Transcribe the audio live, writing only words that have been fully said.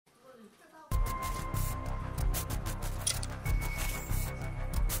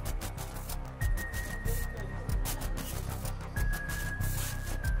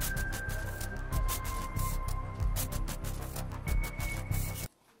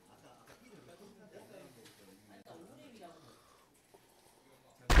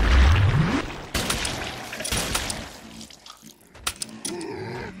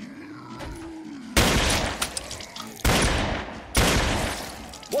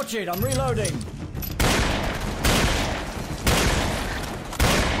Watch it, I'm reloading.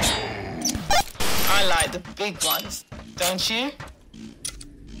 I like the big ones, don't you?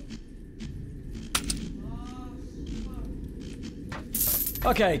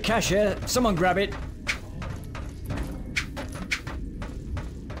 Okay, cash here. Someone grab it.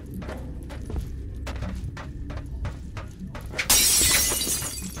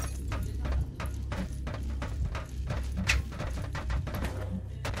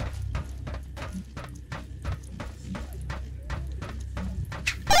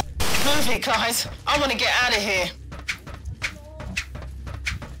 Move it, guys. I want to get out of here.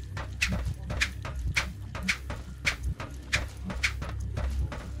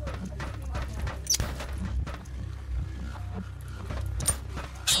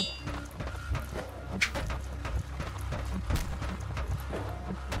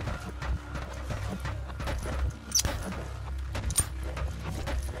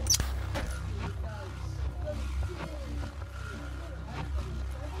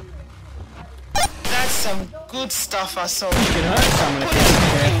 Some good stuff I saw. You can hurt someone if you're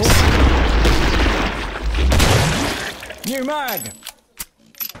careful. New mag!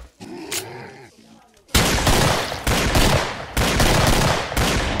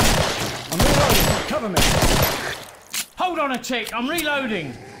 I'm reloading. Cover me. Hold on a tick, I'm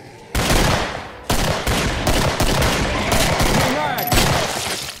reloading. New mag!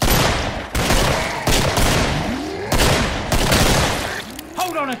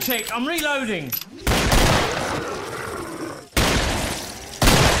 Hold on a tick, I'm reloading.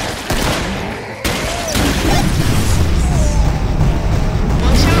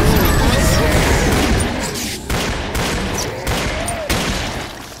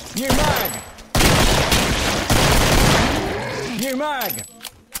 New mag! New mag!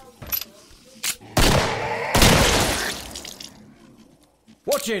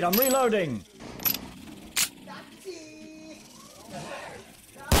 Watch it, I'm reloading!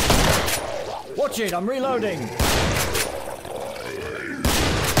 Watch it, I'm reloading!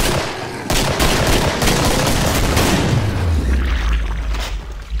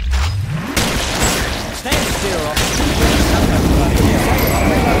 Stand still,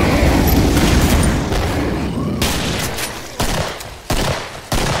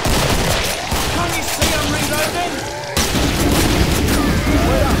 Can't you see I'm reloading?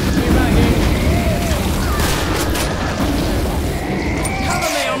 wait up, new mag in. Cover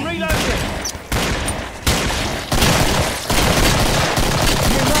me, I'm reloading.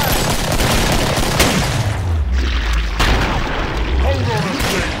 New mag! Hold on a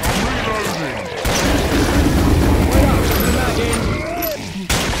sec, I'm reloading. Wait up, new mag in.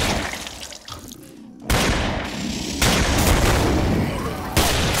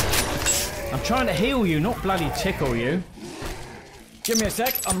 I'm trying to heal you, not bloody tickle you. Give me a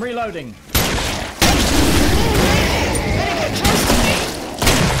sec, I'm reloading.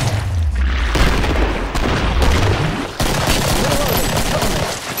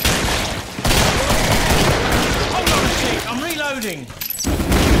 Hold on a tick, I'm reloading.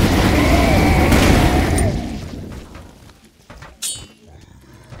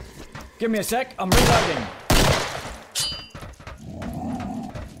 Give me a sec, I'm reloading.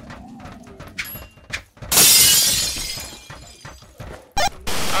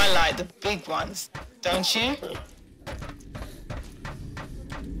 I like the big ones, don't you?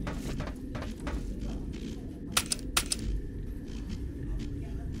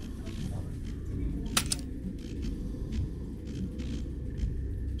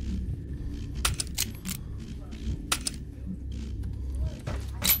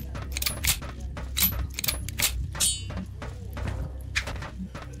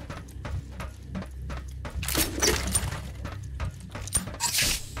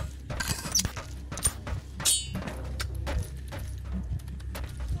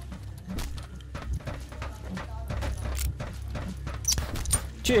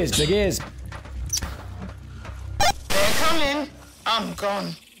 Cheers, big ears. They're coming. I'm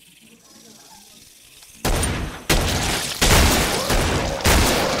gone.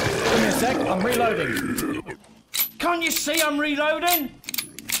 Give me a sec, I'm reloading. Can't you see I'm reloading?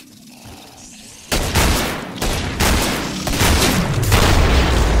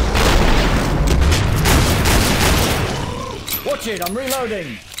 Watch it, I'm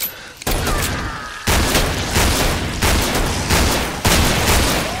reloading.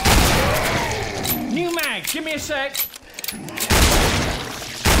 New mag, give me a sec.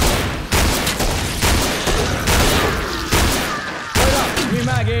 Wait up, new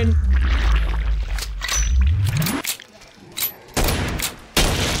mag in.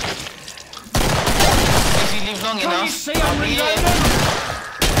 If you live long Can't you enough, see I'll I'm be reloading?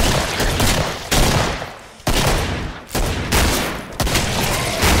 here.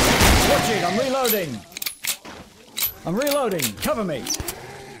 reloading. I'm reloading. Cover me.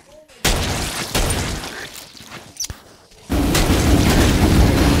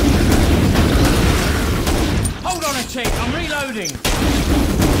 Hold on a tick, I'm reloading.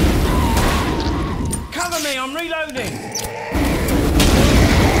 Cover me, I'm reloading.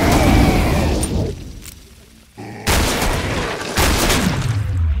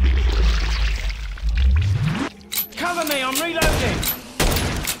 Cover me, I'm reloading.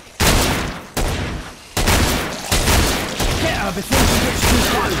 Get her before she gets too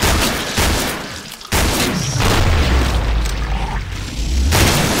close.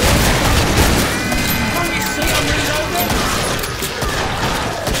 Can't you see I'm reloading?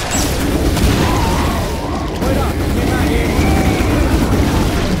 Wait up. Get back here.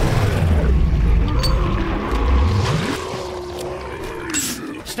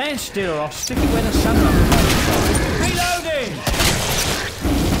 Stand still or I'll stick it where the sunlight goes. Reloading!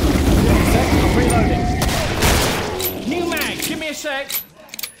 I'm reloading. New mag, give me a sec.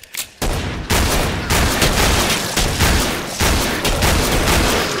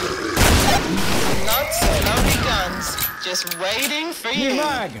 Not so loaded guns. Just waiting for New you.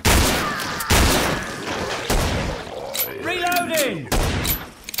 mag. Reloading! Reloading.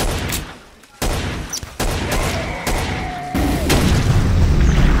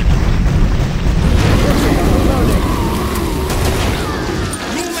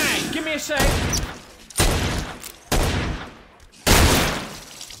 New mag, give me a sec.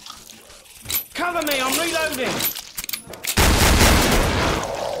 Cover me, I'm reloading.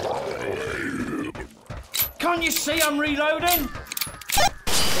 Can't you see I'm reloading?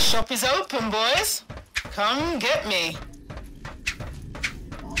 The shop is open, boys. Come get me.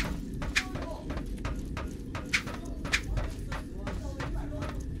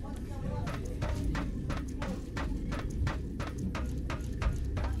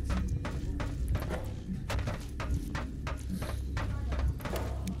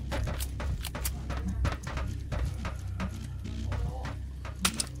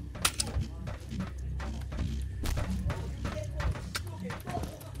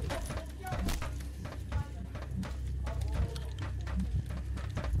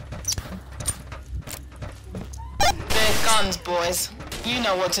 They're guns, boys. You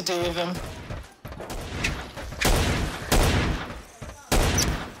know what to do with them.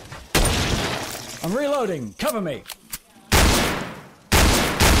 I'm reloading. Cover me.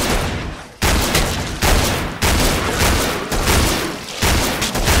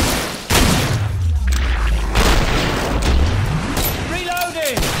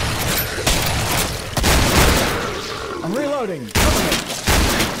 Reloading! I'm reloading. Cover me.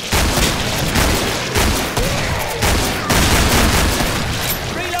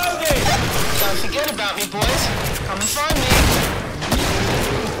 Reloading! Don't forget about me, boys. Come and find me.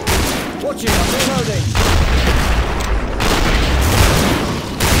 Watch it. I'm reloading.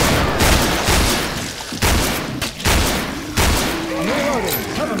 I'm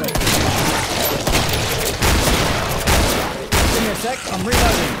reloading. Cover me. Give me a sec. I'm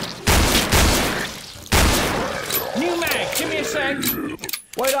reloading. New mag, give me a sec.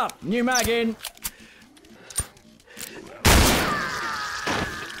 Wait up. New mag in.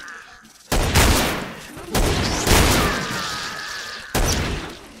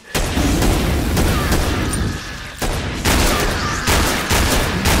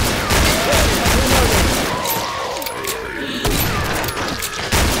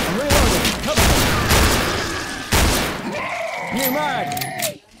 I'm reloading. Cover me. New mag.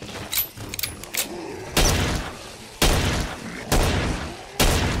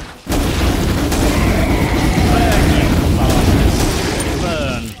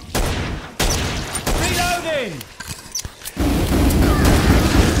 Burn. Reloading!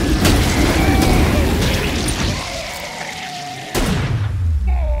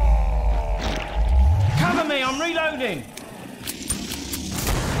 Cover me, I'm reloading!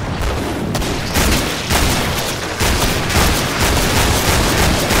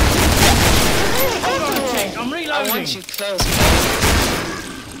 Hold on a tick, I'm I reloading! want you close, boys.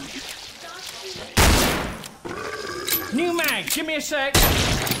 New mag, give me a sec!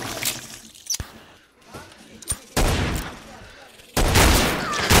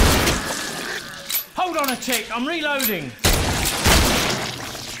 Hold on a tick, I'm reloading!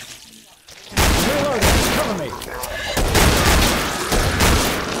 I'm reloading. Cover me.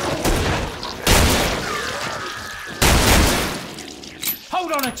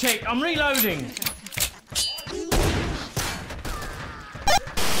 Hold on a tick, I'm reloading!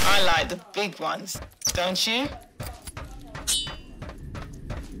 I like the big ones, don't you?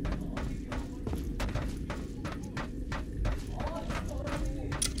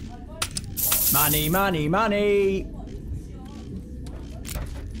 Money, money, money.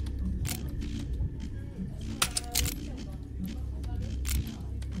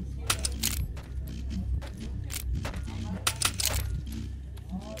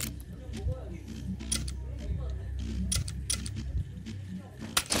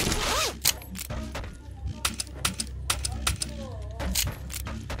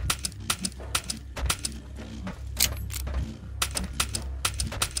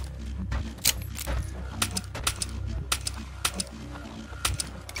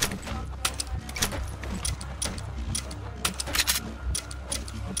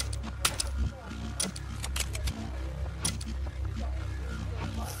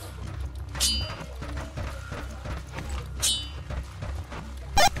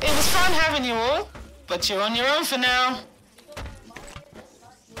 Fun having you all, but you're on your own for now.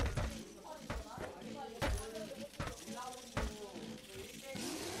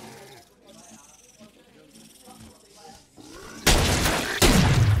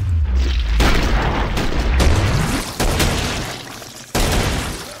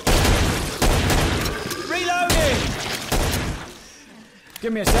 Reloading!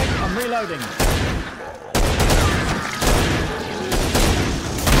 Give me a sec, I'm reloading.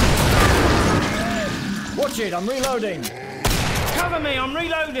 Watch it, I'm reloading. Cover me, I'm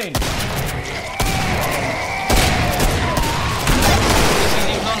reloading. If you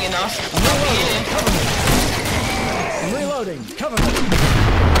leave long enough, I'm I'll be reloading. here. Cover me. I'm reloading. Cover me.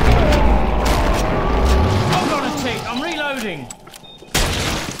 Hold on a tick, I'm reloading.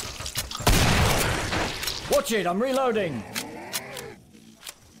 Watch it, I'm reloading.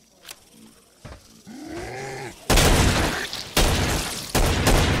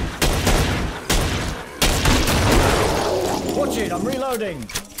 Watch it, I'm reloading.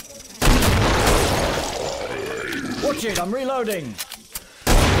 Watch it, I'm reloading.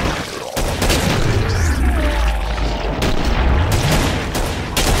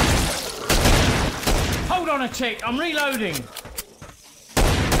 Hold on a tick, I'm reloading.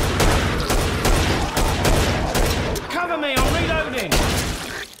 Cover me, I'm reloading.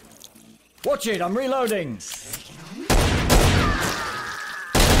 Watch it, I'm reloading.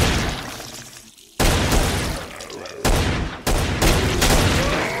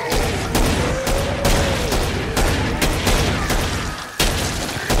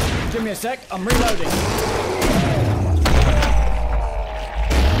 Give me a sec, I'm reloading.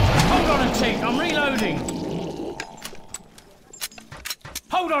 Hold on a tick, I'm reloading.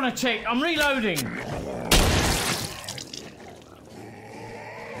 Hold on a tick, I'm reloading.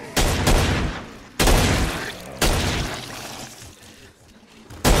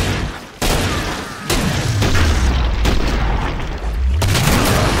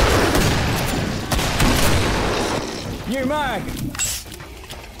 New mag!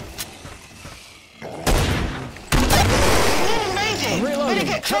 I'm reloading. Better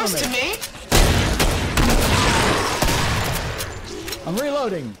get close to me. I'm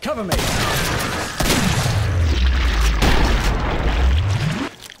reloading. Cover me.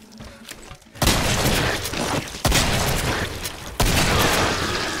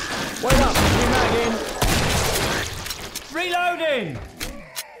 Wait up. New mag in. Reloading.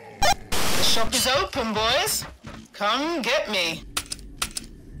 The shop is open, boys. Come get me.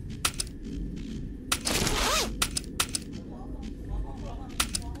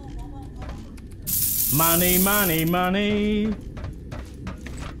 Money, money, money.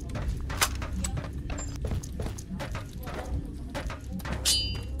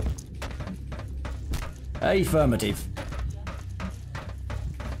 Affirmative.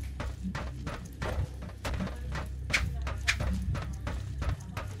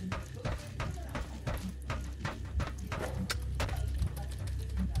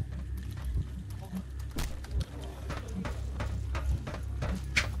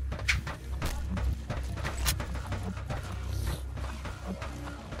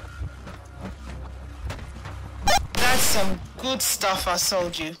 That's some good stuff I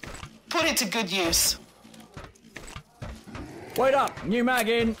sold you. Put it to good use. Wait up. New mag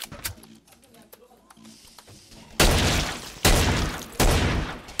in.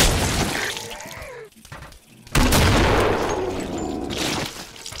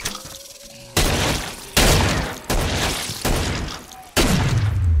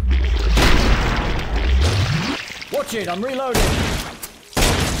 Watch it, I'm reloading.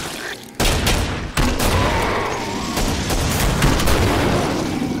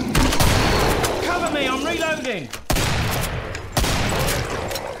 Cover me, I'm reloading.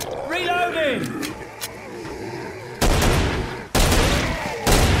 Reloading.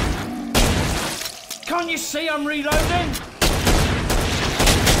 Can't you see I'm reloading?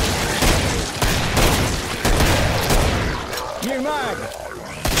 New mag!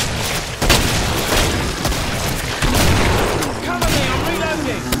 Cover me, I'm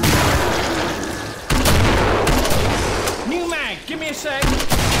reloading! New mag, give me a sec!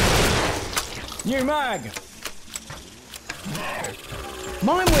 New mag!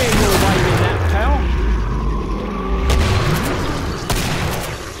 Mind where you're waving that, pal?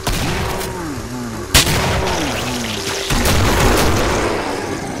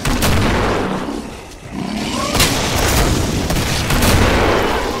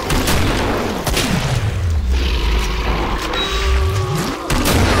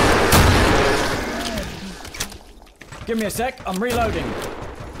 Give me a sec, I'm reloading.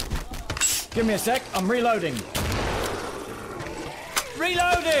 Give me a sec, I'm reloading.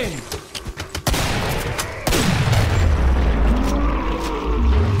 Reloading!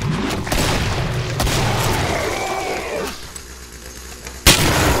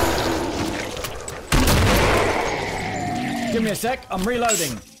 Give me a sec, I'm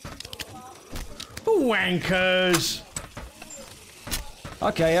reloading. Wankers!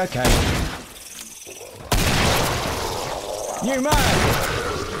 Okay, okay. New mag!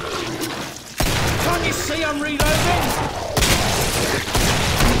 Can't you see I'm reloading?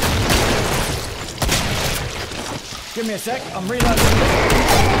 Give me a sec, I'm reloading.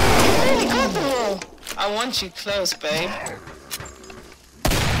 You really got them all. I want you close, babe.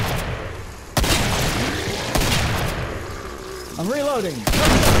 I'm reloading.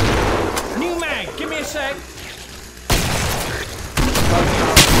 New mag, give me a sec.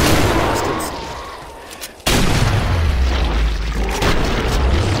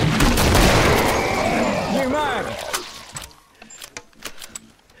 New mag.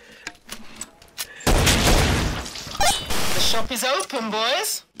 The shop is open,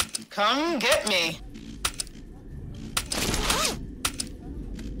 boys. Come get me.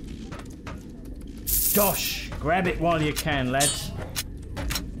 Gosh, grab it while you can, lads.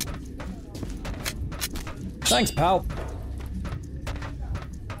 Thanks, pal.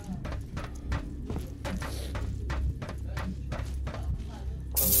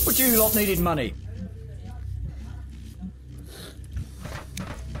 Would you lot needed money?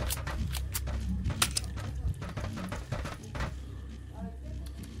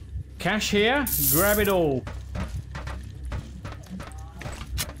 Cash here, grab it all.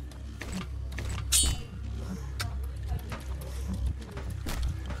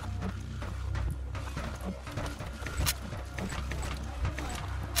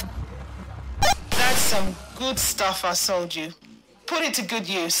 That's some good stuff I sold you. Put it to good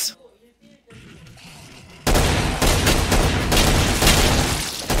use.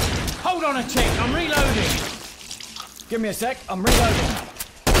 Hold on a tick, I'm reloading. Give me a sec, I'm reloading.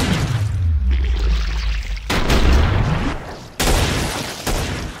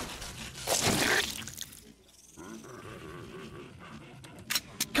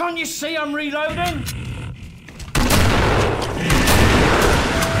 Can't you see I'm reloading?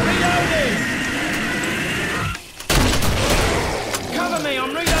 Reloading! Cover me,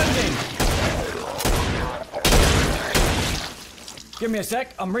 I'm reloading! Give me a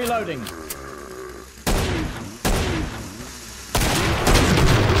sec, I'm reloading.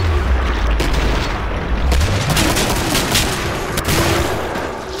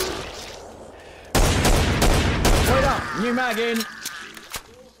 Wait up, new mag in.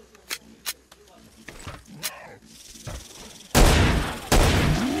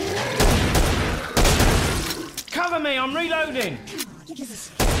 Cover me, I'm reloading.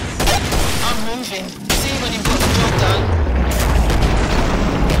 I'm moving. See when you've got the job done.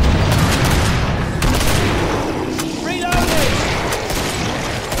 Reloading!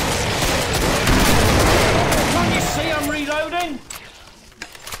 Can't you see I'm reloading?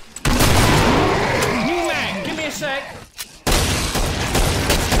 New mag, give me a sec.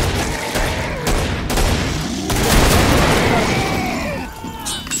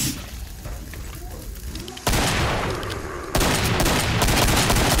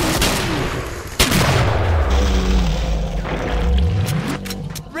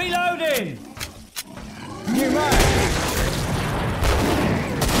 Reloading! New mag!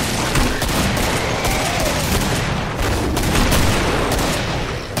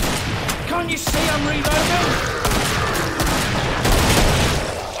 Can't you see I'm reloading?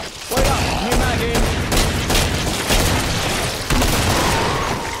 Wait up, new mag in.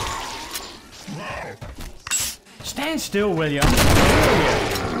 Stand still, will you?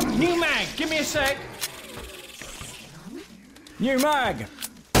 New mag, give me a sec. New mag!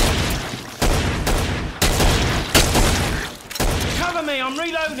 Cover me, I'm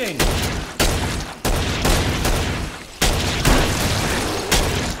reloading!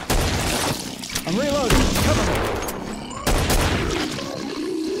 I'm reloading, cover me!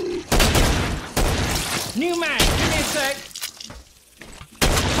 New mag, give me a sec.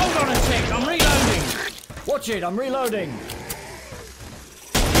 Hold on a tick, I'm reloading. Watch it, I'm reloading.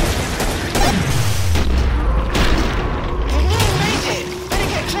 You've nearly made it. Better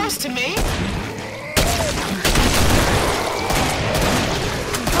get close to me.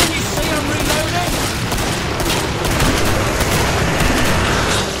 Can you see I'm reloading?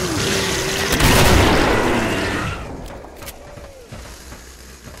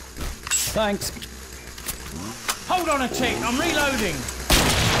 Thanks. Hold on a tick, I'm reloading.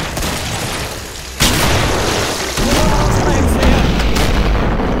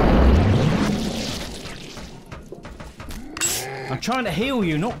 I'm trying to heal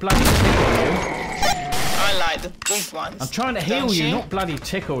you, not bloody tickle you. I like the big ones. I'm trying to heal you, not bloody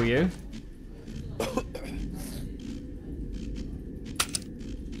tickle you.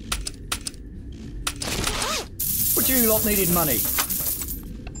 Would you lot needed money?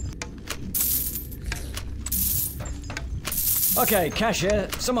 Okay, cash here.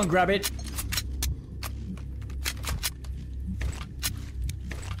 Someone grab it.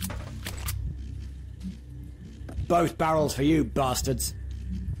 Both barrels for you, bastards.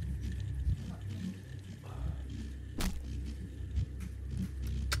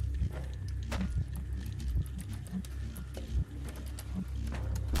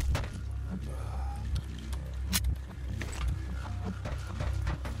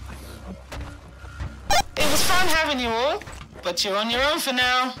 It was fun having you all, but you're on your own for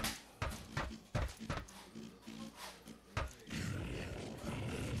now.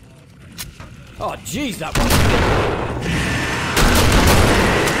 Oh, jeez, that was...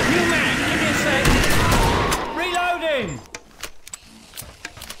 New man, give me a sec. Reloading!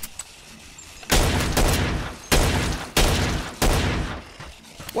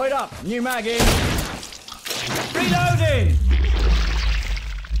 Wait up, new mag in. Reloading!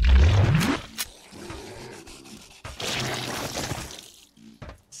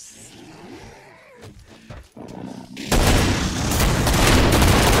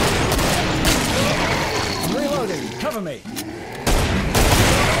 Cover me.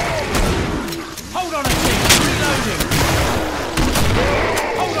 Hold on a tick, I'm reloading.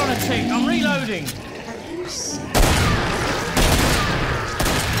 Hold on a tick, I'm reloading.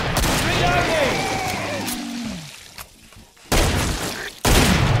 Reloading.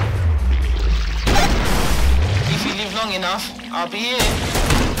 If you live long enough, I'll be here.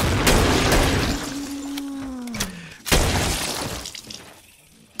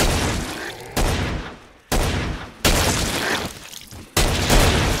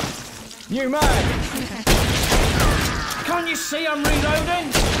 New mag! Can't you see I'm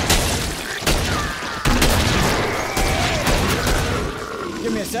reloading?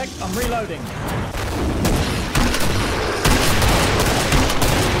 Give me a sec, I'm reloading.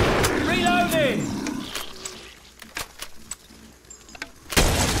 Reloading!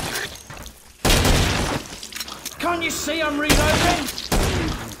 Can't you see I'm reloading?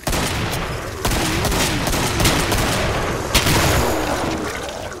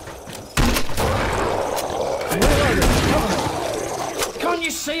 Can't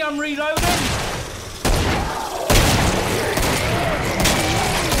you see I'm reloading?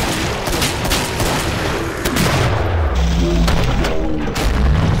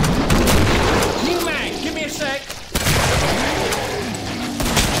 New mag, give me a sec.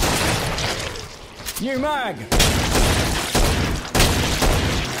 New mag.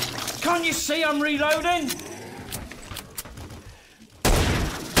 Can't you see I'm reloading?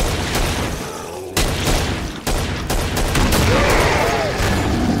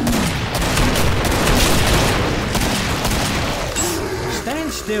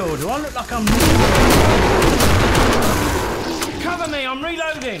 Still, do I look like I'm... Cover me, I'm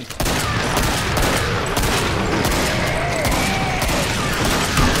reloading!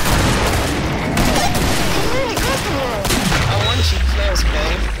 I want you close,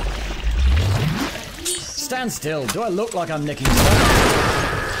 babe. Stand still, do I look like I'm nicking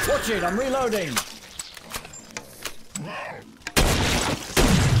stuff? Watch it, I'm reloading!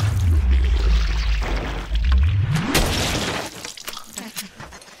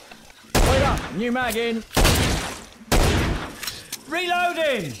 New mag in.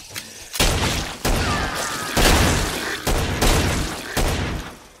 Reloading!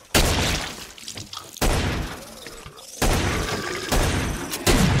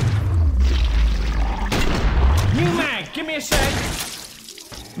 New mag, give me a sec.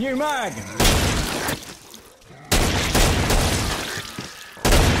 New mag.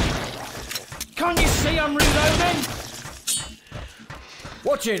 Can't you see I'm reloading?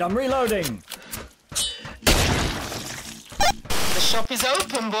 Watch it, I'm reloading. The shop is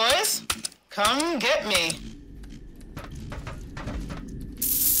open, boys. Come get me.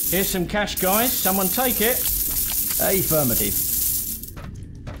 Here's some cash, guys. Someone take it. Affirmative.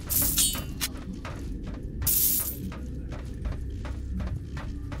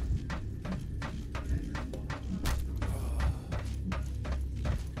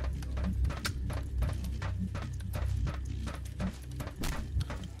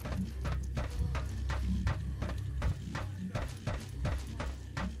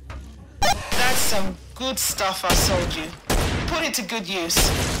 That's some good stuff I sold you. Put it to good use.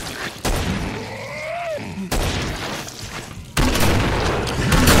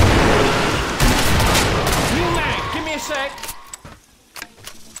 New mag, give me a sec.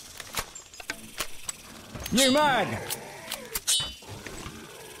 New mag!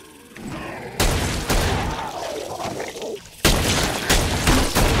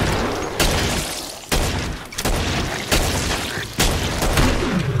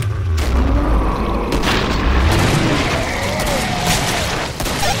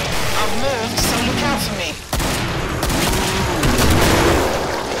 I've moved, so look out for me.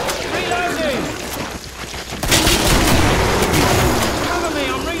 Reloading! Cover me,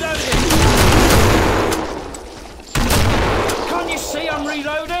 I'm reloading! Can't you see I'm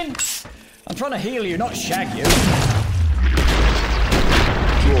reloading? I'm trying to heal you, not shag you.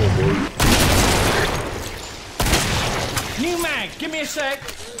 New mag, give me a sec.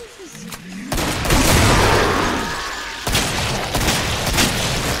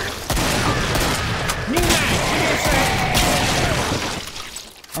 New mag, give me a sec.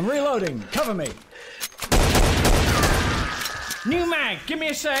 I'm reloading. Cover me. New mag, give me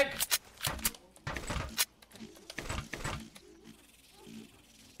a sec.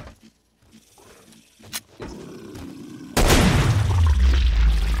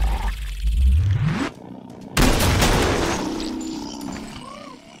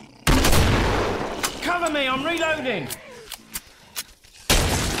 Cover me, I'm reloading.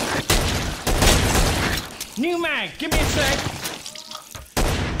 New mag, give me a sec.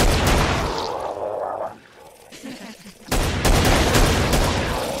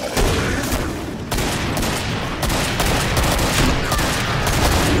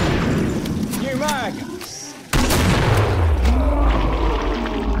 New mag!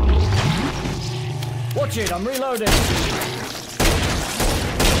 Watch it, I'm reloading.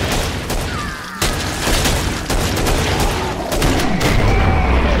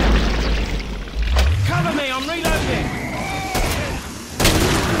 Cover me, I'm reloading.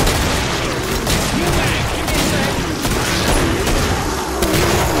 New mag, give me a sec.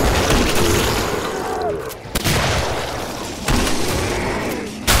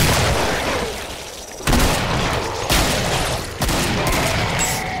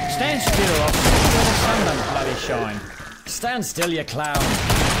 Stand still, I'll see where the sun don't bloody shine. Stand still, you clown.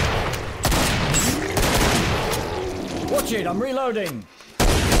 Watch it, I'm reloading.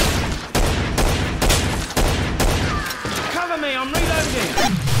 Cover me, I'm reloading.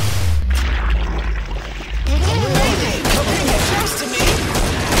 You nearly made it. Bring it close to me.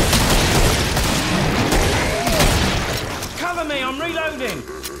 Cover me, I'm reloading.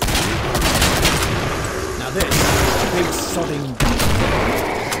 Now this, big sodding...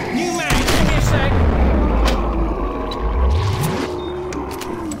 New mag, give me a sec.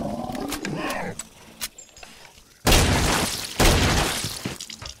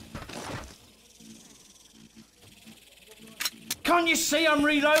 Can't you see I'm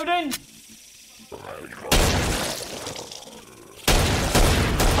reloading?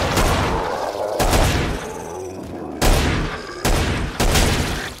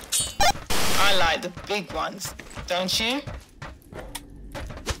 I like the big ones, don't you?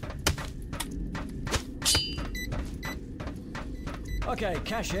 Okay,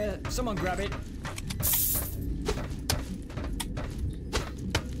 cash here. Someone grab it.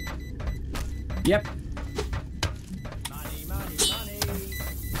 Yep. Money, money, money.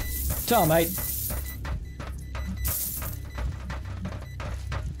 Tell, mate.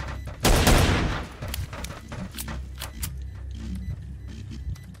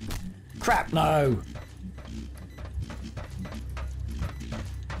 Crap, no.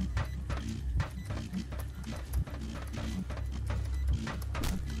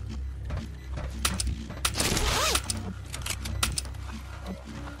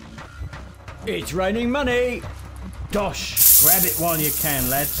 It's raining money. Gosh, grab it while you can,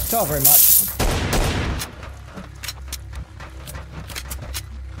 lads. Not very much.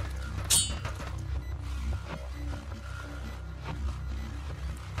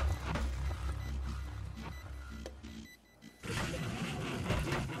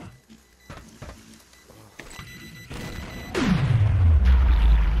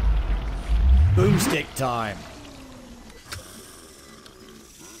 stick time.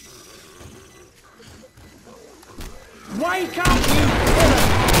 Wake up, you killer!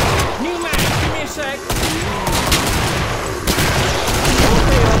 New man, give me a sec.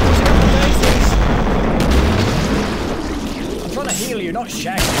 I'm trying to heal you, not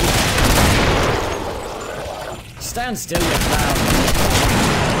shag you. Stand still, you clown.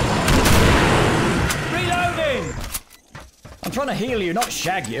 Reloading! I'm trying to heal you, not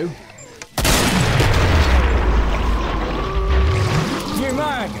shag you. New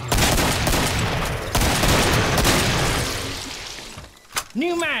mag!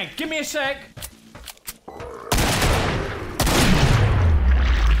 New mag, give me a sec.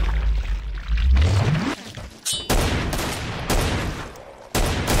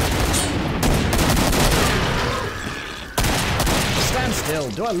 Stand still.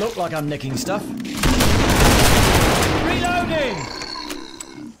 Do I look like I'm nicking stuff? Reloading!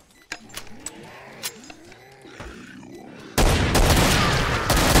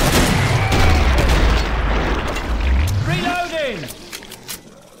 Reloading!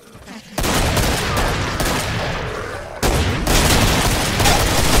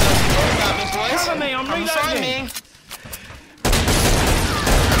 Cover me, I'm reloading! I'm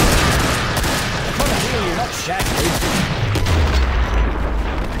trying to heal you, not shag you.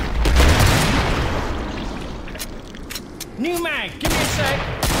 New mag, give me a sec.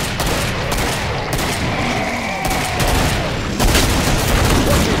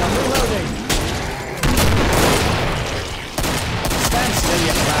 Watch it, I'm reloading. Stand still,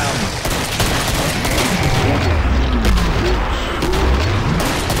 you clown.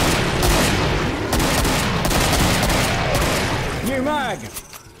 New mag!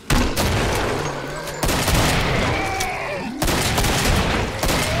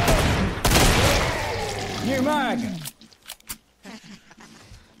 New mag!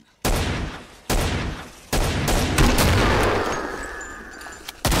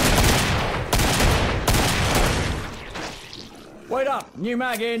 Wait up! New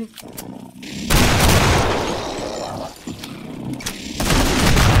mag in!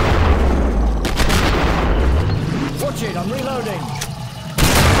 Watch it, I'm reloading!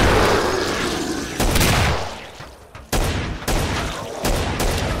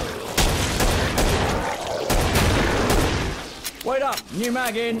 Wait up, new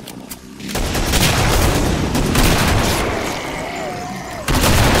mag in!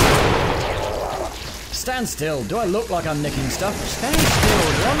 Stand still, do I look like I'm nicking stuff? Stand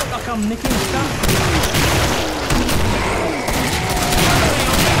still, do I look like I'm nicking stuff?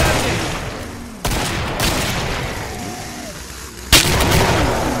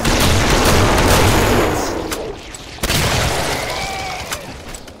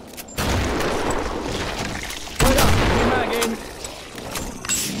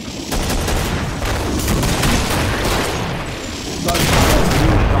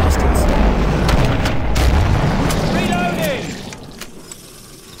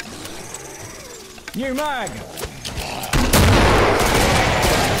 New mag!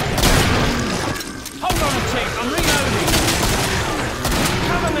 Hold on a tick, I'm reloading!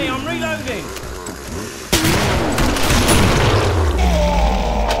 Cover me, I'm reloading!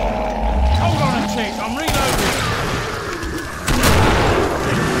 Hold on a tick, I'm reloading!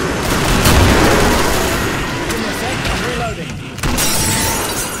 Give me a sec, I'm reloading!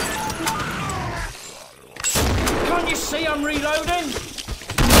 Can't you see I'm reloading?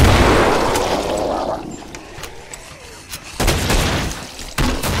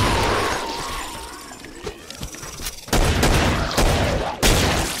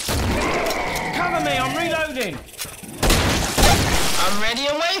 I'm ready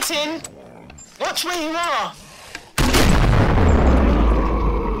and waiting. Watch where you are.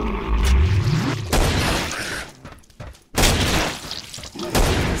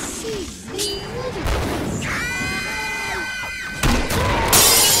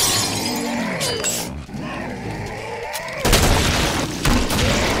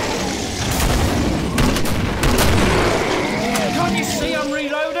 Can't you see I'm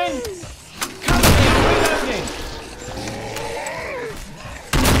reloading? Come here, I'm reloading.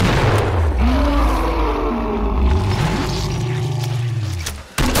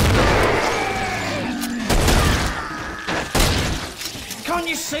 Can't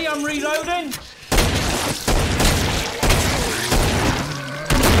you see I'm reloading?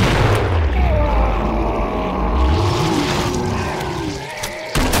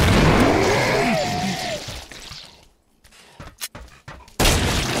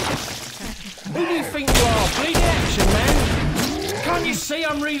 Who do you think you are? Bleed action, man! Can't you see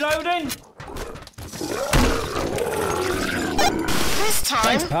I'm reloading? this time,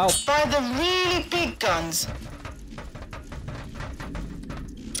 Thanks, pal. buy the really big guns.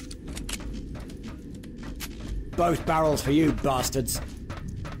 Both barrels for you, bastards.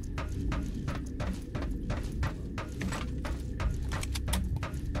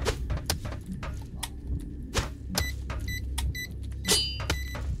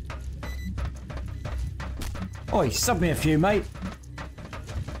 Oi, sub me a few, mate.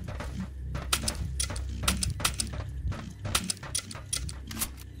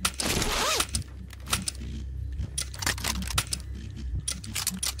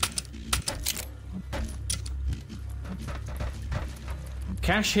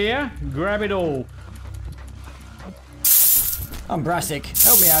 Cash here, grab it all. I'm Brassic.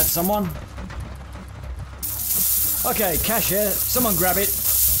 Help me out, someone. Okay, cash here. Someone grab it.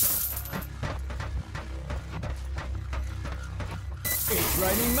 It's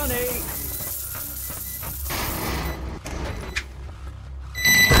raining money.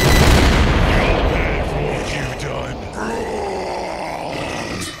 What you done?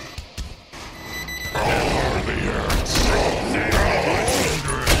 All the earth.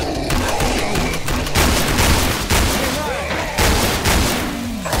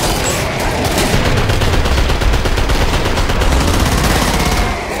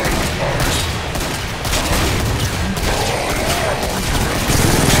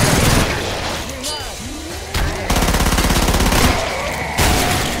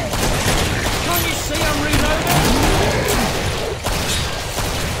 Can't you see I'm reloading?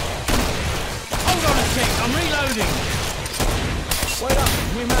 Hold on a sec, I'm reloading. Wait up,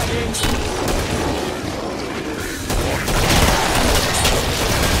 new mag in.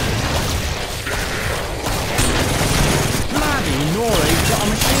 Bloody Nori's got a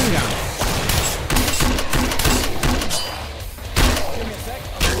machine gun. Give me a sec.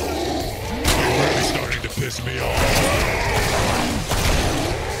 You're really starting to piss me off.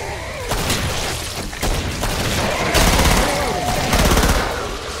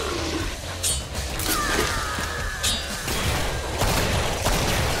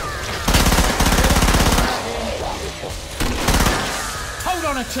 Hold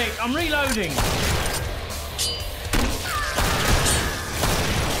on a tick, I'm reloading.